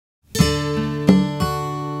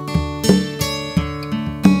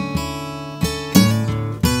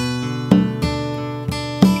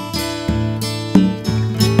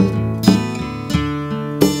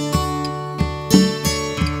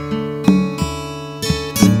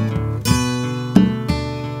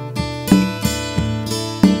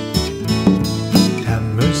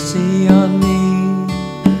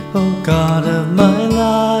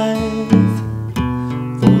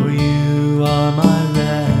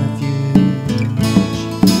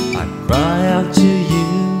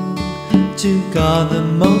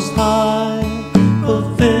Most High,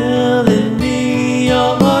 fulfill in me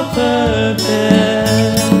your purpose.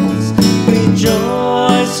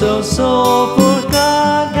 Rejoice, O soul, for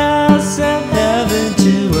God has sent heaven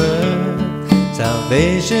to earth,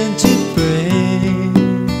 salvation to bring.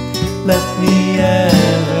 Let me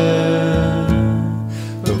ever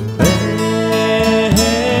proclaim,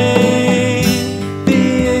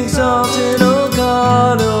 be exalted, O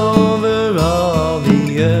God, over all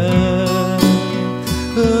the earth.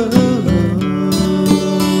 Ooh,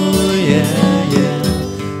 yeah, yeah.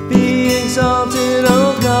 Be exalted, O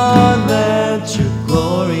God, let your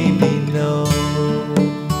glory be known.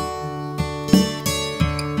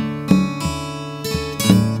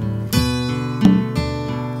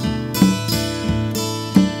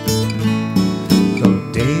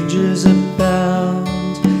 Dangers abound,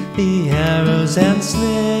 the arrows and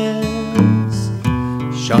snares,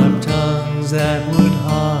 sharp tongues that would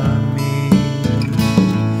harm me.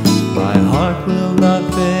 My heart will not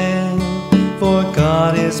fail, for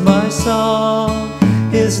God is my song.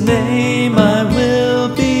 His name I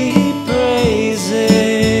will be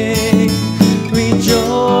praising.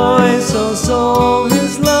 Rejoice, O soul,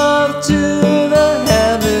 His love to the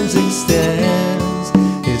heavens extends.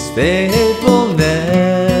 His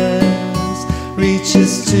faithfulness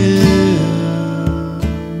reaches to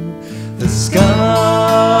the skies.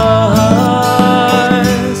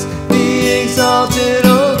 Be exalted,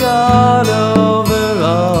 O God, over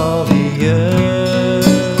all the earth.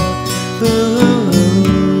 Ooh,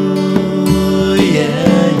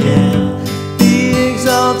 yeah, yeah. Be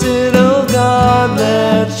exalted, O God,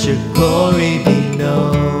 let your glory be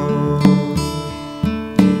known.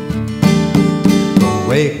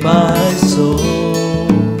 Awake my soul,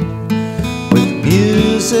 with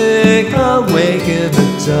music awaken the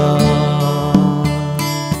dawn.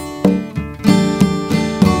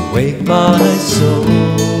 Awake my soul,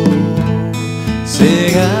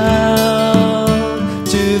 sing out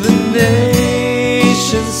to the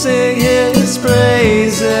nations, sing His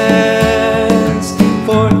praises,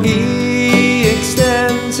 for He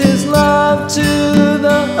extends His love to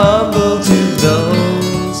the humble, to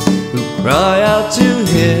those who cry out to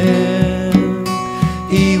Him.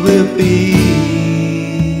 He will be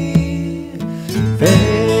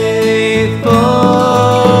faithful.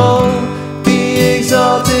 Be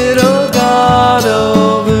exalted, O God,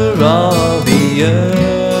 over all the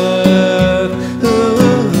earth.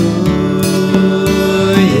 Ooh,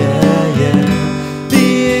 yeah, yeah. Be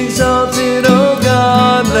exalted, O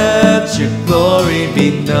God, let your glory be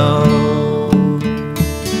known.